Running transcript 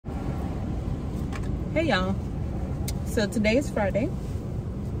Hey y'all, so today is Friday.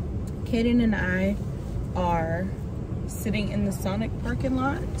 Kaden and I are sitting in the Sonic parking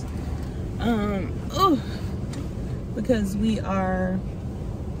lot because we are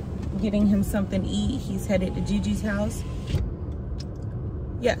getting him something to eat. He's headed to Gigi's house.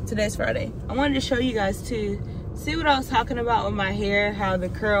 Yeah, today's Friday. I wanted to show you guys too, see what I was talking about with my hair, how the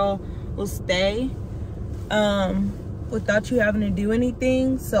curl will stay without you having to do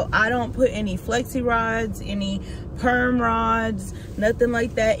anything. So I don't put any flexi rods, any perm rods, nothing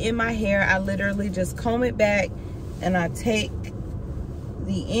like that in my hair. I literally just comb it back and I take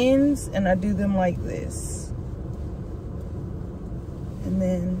the ends and I do them like this. And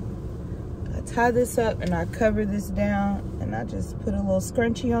then I tie this up and I cover this down and I just put a little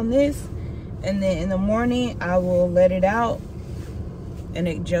scrunchie on this. And then in the morning I will let it out and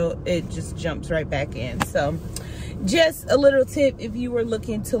it just jumps right back in. So just a little tip if you were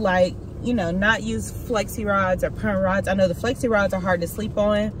looking to, like, you know, not use flexi rods or perm rods. I know the flexi rods are hard to sleep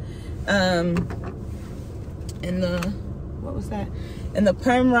on. And the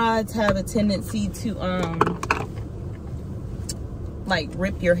perm rods have a tendency to like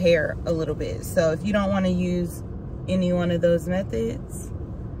rip your hair a little bit. So if you don't want to use any one of those methods,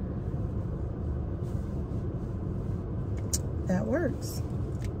 that works.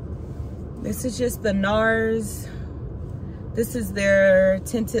 This is just the NARS. This is their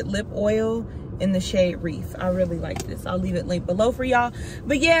tinted lip oil in the shade Reef. I really like this. I'll leave it linked below for y'all.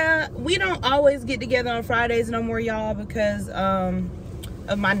 But yeah, we don't always get together on Fridays no more, y'all, because of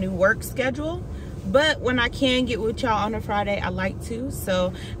my new work schedule. But when I can get with y'all on a Friday, I like to.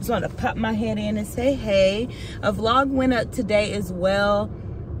 So I just want to pop my head in and say, hey, a vlog went up today as well.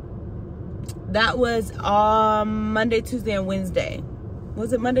 That was Monday, Tuesday, and Wednesday.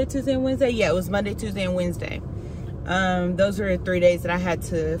 Was it Monday, Tuesday, and Wednesday? Yeah, it was Monday, Tuesday, and Wednesday. Those were 3 days that I had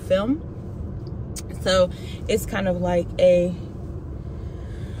to film. So it's kind of like a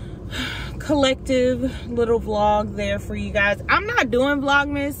collective little vlog there for you guys. I'm not doing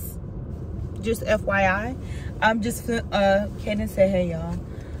Vlogmas, just FYI. I'm just, Kaden said, hey y'all.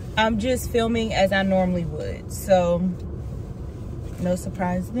 I'm just filming as I normally would. So no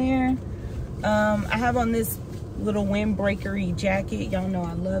surprise there. I have on this little windbreakery jacket. Y'all know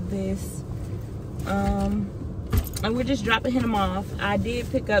I love this. And we're just dropping him off. I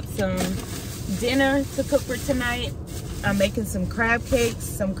did pick up some dinner to cook for tonight. I'm making some crab cakes,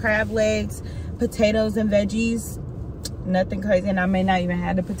 some crab legs, potatoes and veggies. Nothing crazy, and I may not even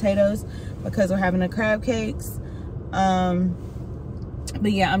have the potatoes because we're having the crab cakes. But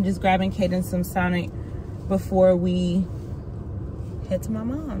yeah, I'm just grabbing Kaden some Sonic before we head to my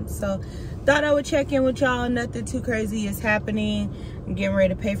mom's. So thought I would check in with y'all. Nothing too crazy is happening. I'm getting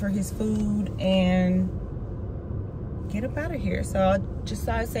ready to pay for his food and get up out of here. So I just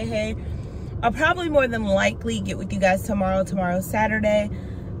thought I'd say, hey, I'll probably more than likely get with you guys tomorrow. Tomorrow's Saturday.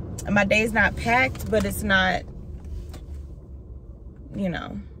 My day's not packed, but it's not, you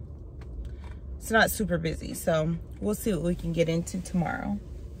know, it's not super busy. So we'll see what we can get into tomorrow.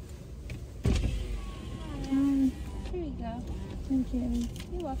 Here you go. Thank you.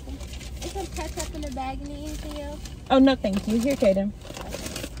 You're welcome. Is some ketchup in the bag? Need anything else? Oh, no, thank you. Here, Kaden.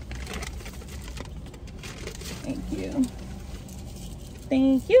 Thank you.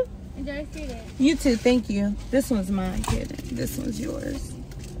 Thank you. Enjoy your day. You too. Thank you. This one's mine, Kaden. This one's yours.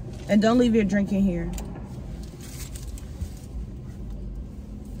 And don't leave your drink in here.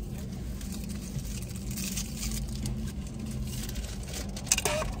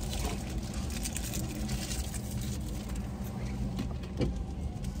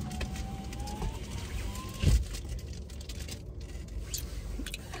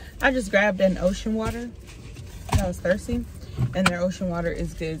 I just grabbed an ocean water. I was thirsty, and their ocean water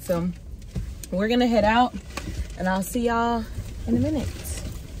is good. So we're gonna head out, and I'll see y'all in a minute.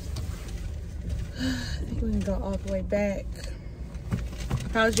 I think we can go all the way back.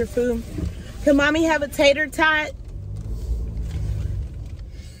 How's your food? Can mommy have a tater tot?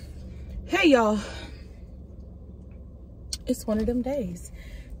 Hey y'all, it's one of them days.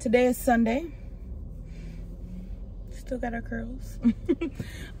 Today is Sunday. Still got our curls.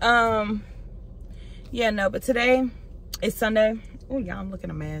 Yeah, no, but today is Sunday. Oh yeah, I'm looking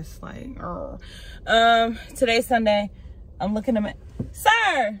a mess. Like, today's Sunday. I'm looking a mess.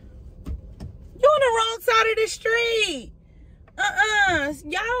 Sir, you on the wrong side of the street.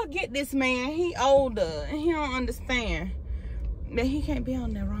 Y'all get this man. He older and he don't understand that he can't be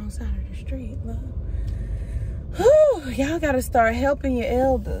on the wrong side of the street. Y'all gotta start helping your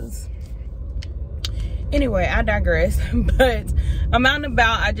elders. Anyway, I digress. But I'm out and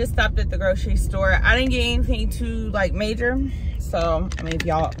about. I just stopped at the grocery store. I didn't get anything too like major. So I mean, if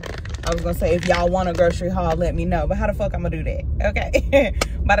y'all I was gonna say, if y'all want a grocery haul, let me know. But how the fuck I'm gonna do that? Okay.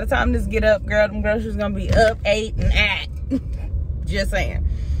 By the time this get up, girl, them groceries gonna be up, ate, and at. Just saying.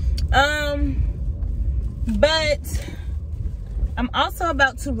 But I'm also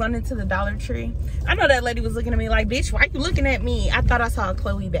about to run into the Dollar Tree. I know that lady was looking at me like, bitch, why you looking at me? I thought I saw a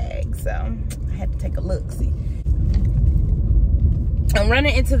Chloe bag, so I had to take a look, see. I'm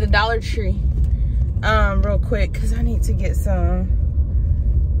running into the Dollar Tree real quick because I need to get some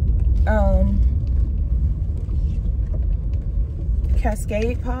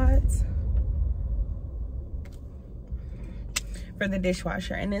Cascade pods for the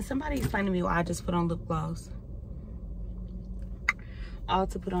dishwasher. And then somebody explained to me why I just put on lip gloss. All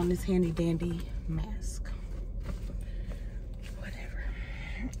to put on this handy dandy mask. Whatever.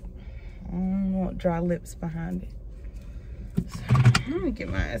 I don't want dry lips behind it. So, let me get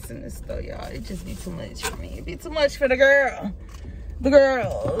my ass in this though, y'all. It just be too much for me. It be too much for the girl. The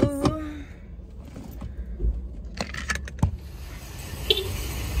girls.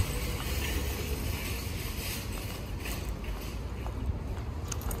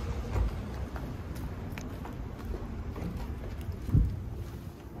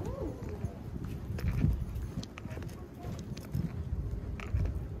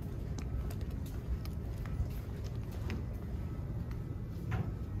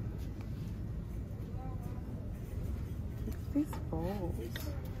 These bowls.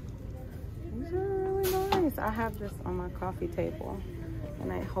 These are really nice. I have this on my coffee table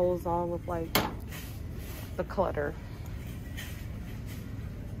and it holds all of like the clutter.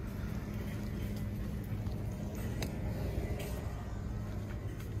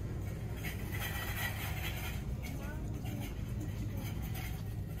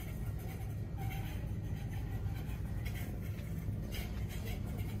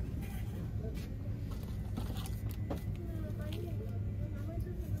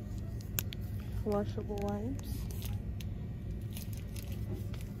 Flushable wipes.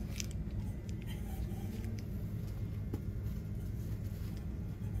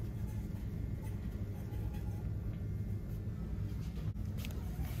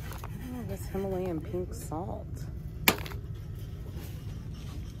 Oh, this Himalayan pink salt.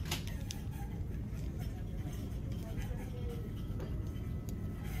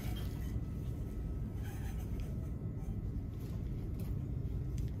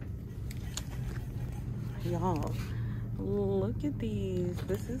 Y'all, look at these.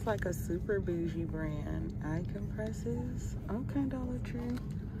 This is like a super bougie brand. Eye compresses. Okay, Dollar Tree.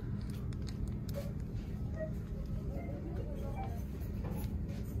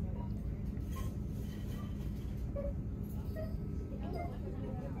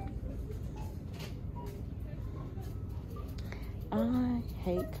 I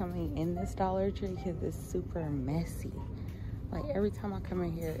hate coming in this Dollar Tree because it's super messy. Like, every time I come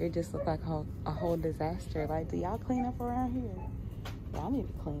in here, it just looks like a whole disaster. Like, do y'all clean up around here? Y'all need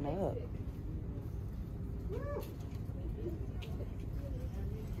to clean up.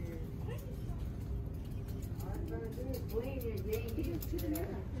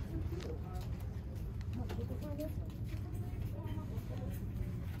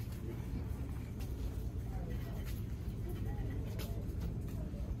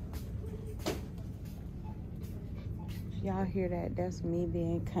 Y'all hear that? That's me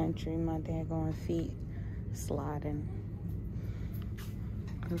being country. My daggone feet sliding.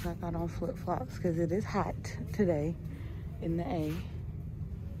 Cause I got on flip-flops because it is hot today in the A.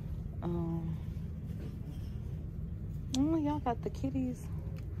 Oh, y'all got the kitties.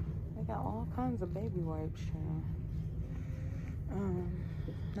 They got all kinds of baby wipes, child.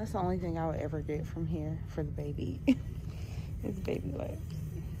 That's the only thing I would ever get from here for the baby. Is baby wipes.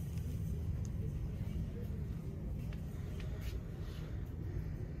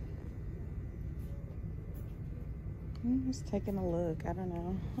 I'm just taking a look. I don't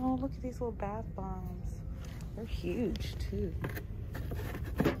know. Oh, look at these little bath bombs. They're huge, too.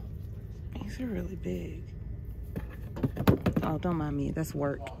 These are really big. Oh, don't mind me. That's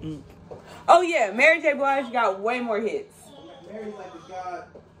work. Oh, yeah. Mary J. Blige got way more hits. Mary's like the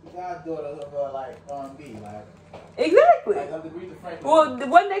goddaughter of, like, R&B. Like, exactly. Like, well,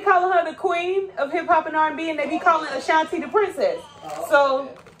 wasn't they calling her the queen of hip-hop and R&B, and they be calling Ashanti the princess? So...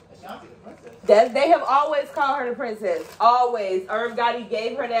 okay. Ashanti the princess. That they have always called her the princess. Always. Irv Gotti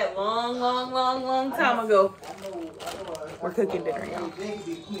gave her that long time ago. I know. We're cooking dinner, y'all. They could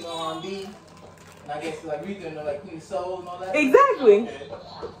be queen of R&B. And I guess like Rita and like Queen of Soul and all that. Exactly. Okay.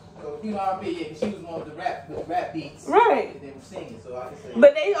 So queen of R&B, yeah, because she was one of the rap beats. Right. They were singing, so I can say.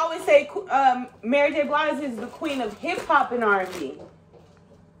 But they always say Mary J. Blige is the queen of hip hop and R&B.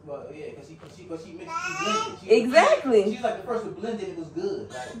 Well, yeah, because she mixed, she blended. Exactly. She's like the first to blend it. It was good.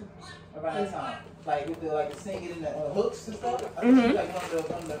 Like around that time, like with the singing and the hooks and stuff. I think she's like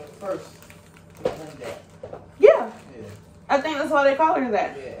one of the first to blend that. Yeah. Yeah. I think that's why they call her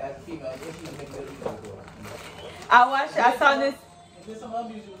that. Yeah, as a female, and she's making good music for us. I saw this. And then some other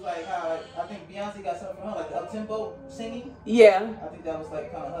music was like how I think Beyonce got something from her, like the up-tempo singing. Yeah. I think that was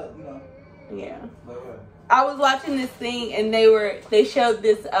like kind of her, you know. Yeah. But, I was watching this thing and they showed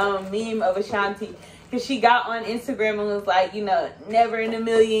this meme of Ashanti because she got on Instagram and was like, you know, never in a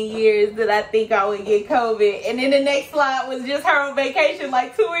million years did I think I would get COVID. And then the next slide was just her on vacation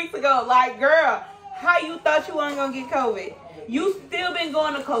like 2 weeks ago. Like, girl, how you thought you weren't gonna get COVID? You still been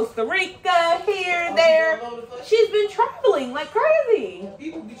going to Costa Rica, here, there. She's been traveling like crazy.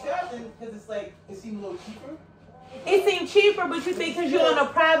 People be traveling because it's like, it seems a little cheaper. It seemed cheaper, but you think because you're on a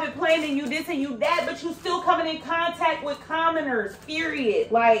private plane and you this and you that, but you still coming in contact with commoners,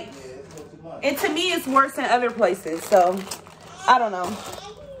 period. Like, and to me, it's worse than other places. So, I don't know.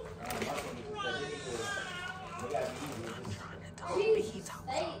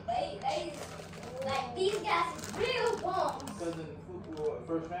 Like, these guys is real bums.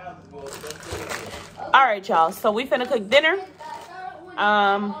 All right, y'all. So we finna cook dinner.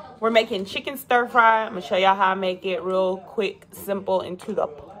 We're making chicken stir fry. I'm gonna show y'all how I make it real quick, simple, and to the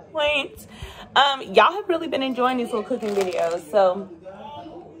point. Y'all have really been enjoying these little cooking videos, so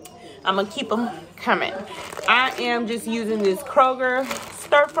I'm gonna keep them coming. I am just using this Kroger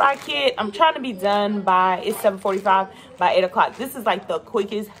stir fry kit. I'm trying to be done by, it's 7:45, by 8 o'clock. This is like the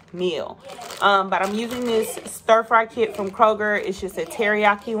quickest meal. But I'm using this stir fry kit from Kroger. It's just a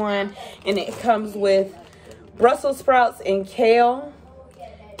teriyaki one, and it comes with Brussels sprouts and kale,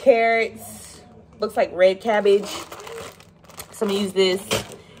 carrots, looks like red cabbage. So I'm gonna use this.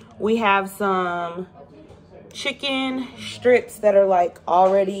 We have some chicken strips that are like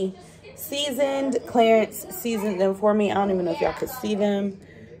already seasoned. Clarence seasoned them for me. I don't even know if y'all could see them.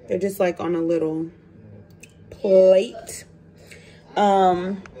 They're just like on a little plate.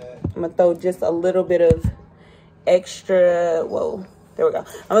 I'm gonna throw just a little bit of extra, whoa, there we go. I'm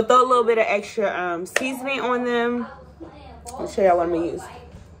gonna throw a little bit of extra seasoning on them. I'll show y'all what I'm gonna use.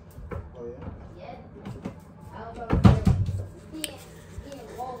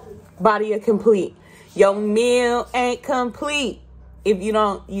 Body of complete. Your meal ain't complete if you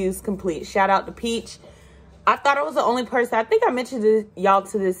don't use complete. Shout out to Peach. I thought I was the only person. I think I mentioned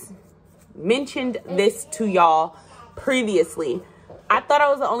this to y'all previously. I thought I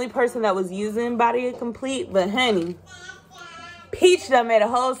was the only person that was using Body of Complete, but honey, Peach done made a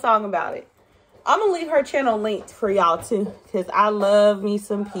whole song about it. I'm gonna leave her channel linked for y'all too, because I love me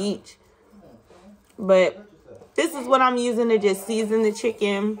some Peach. But this is what I'm using to just season the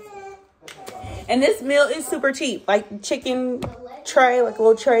chicken. And this meal is super cheap. Like chicken tray, like a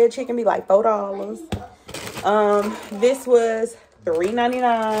little tray of chicken be like $4. This was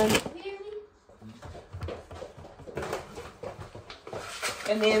 $3.99.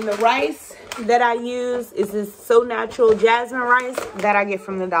 And then the rice that I use is this So Natural jasmine rice that I get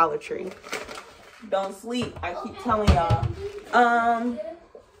from the Dollar Tree. Don't sleep, I keep telling y'all.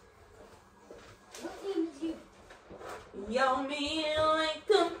 Your meal ain't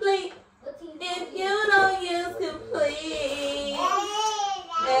complete if you don't use complete.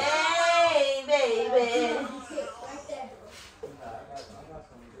 Hey, baby.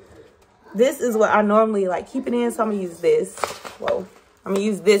 This is what I normally like keep it in, so I'm gonna use this. Whoa. I'm gonna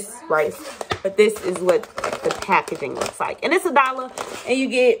use this rice, but this is what the packaging looks like. And it's $1, and you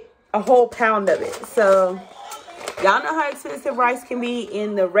get a whole pound of it. So y'all know how expensive rice can be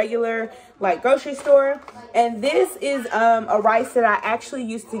in the regular like grocery store. And this is a rice that I actually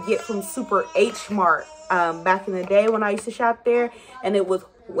used to get from Super H Mart back in the day when I used to shop there, and it was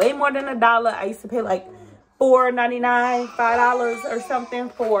way more than $1. I used to pay like $4.99, $5 or something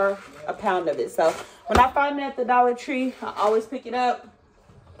for a pound of it. So when I find it at the Dollar Tree, I always pick it up.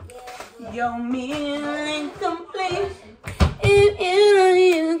 Your meal ain't complete if you don't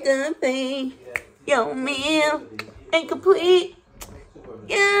use complete. Your meal ain't complete.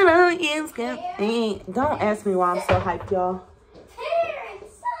 You don't use complete. Don't ask me why I'm so hyped, y'all.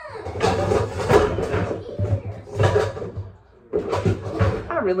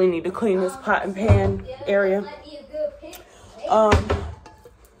 I really need to clean this pot and pan area.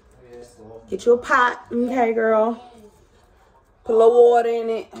 Get you a pot, okay, girl. Put a little water in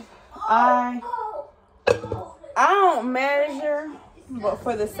it. I don't measure, but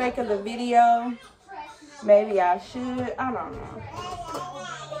for the sake of the video, maybe I should. I don't know.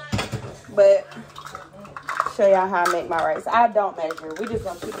 But show y'all how I make my rice. I don't measure. We just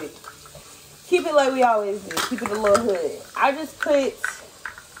gonna keep it like we always do. Keep it a little hood. I just put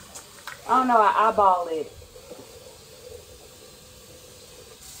I don't know, I eyeball it.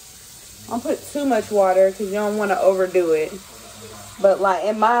 I don't put too much water because you don't want to overdo it. But like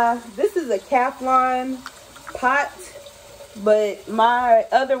in this is a Calphalon pot, but my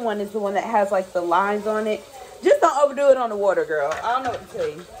other one is the one that has like the lines on it. Just don't overdo it on the water, girl. I don't know what to tell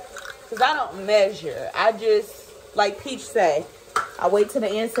you. Because I don't measure. I just, like Peach say, I wait till the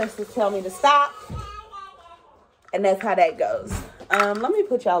ancestors tell me to stop. And that's how that goes. Let me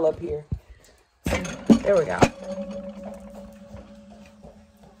put y'all up here. There we go.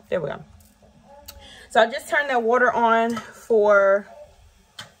 There we go. So I just turned that water on for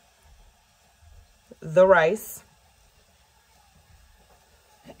the rice.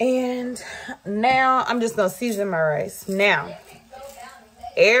 And now I'm just going to season my rice. Now,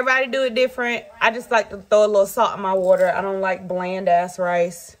 everybody do it different. I just like to throw a little salt in my water. I don't like bland ass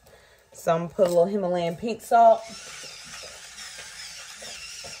rice. So I'm going to put a little Himalayan pink salt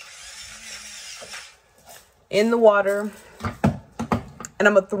in the water. And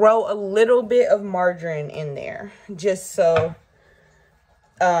I'm going to throw a little bit of margarine in there. Just so,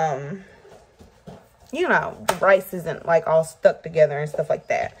 you know, the rice isn't like all stuck together and stuff like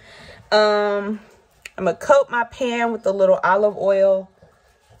that. I'm going to coat my pan with a little olive oil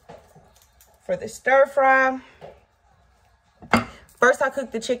for the stir fry. First I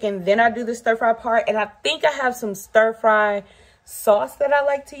cook the chicken, then I do the stir fry part. And I think I have some stir fry sauce that I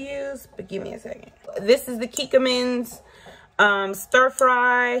like to use. But give me a second. This is the Kikkoman's stir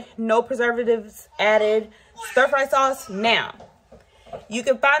fry, no preservatives added stir fry sauce. Now, you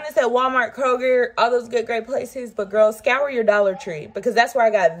can find this at Walmart, Kroger, all those good, great places. But girls, scour your Dollar Tree because that's where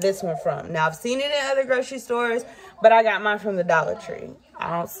I got this one from. Now, I've seen it in other grocery stores, but I got mine from the Dollar Tree.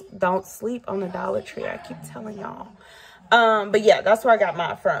 I don't sleep on the Dollar Tree. I keep telling y'all. But yeah, that's where I got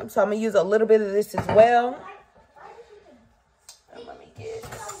mine from. So I'm going to use a little bit of this as well. Let me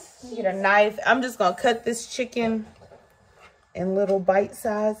get a knife. I'm just going to cut this chicken in little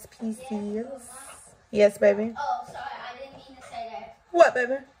bite-sized pieces. Yes, baby? Oh, sorry. I didn't mean to say that. What,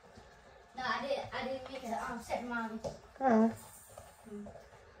 baby? No, I didn't mean to upset Mommy. Oh.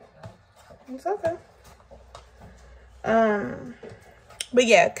 It's okay. But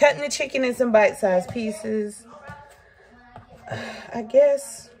yeah, cutting the chicken in some bite-sized pieces. I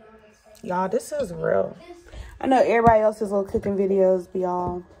guess, y'all, this is real. I know everybody else's little cooking videos be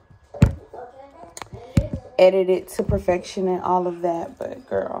all edited to perfection and all of that, but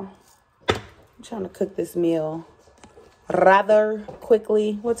girl, I'm trying to cook this meal rather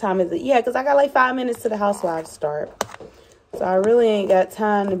quickly. What time is it? Yeah, because I got like 5 minutes to the housewives start, so I really ain't got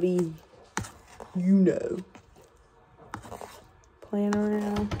time to be, you know, playing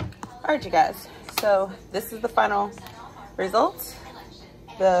around. All right, you guys, so this is the final result.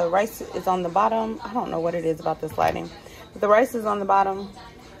 The rice is on the bottom. I don't know what it is about this lighting, but the rice is on the bottom,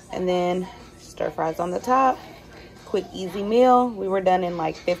 and then stir fries on the top. Quick, easy meal. We were done in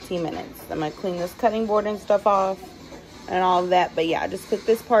like 15 minutes. I'm gonna clean this cutting board and stuff off and all of that, but yeah, just cook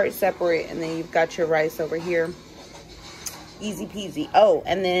this part separate, and then you've got your rice over here. Easy peasy. Oh,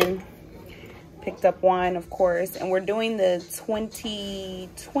 and then picked up wine, of course, and we're doing the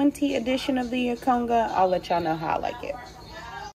 2020 edition of the Yakonga. I'll let y'all know how I like it.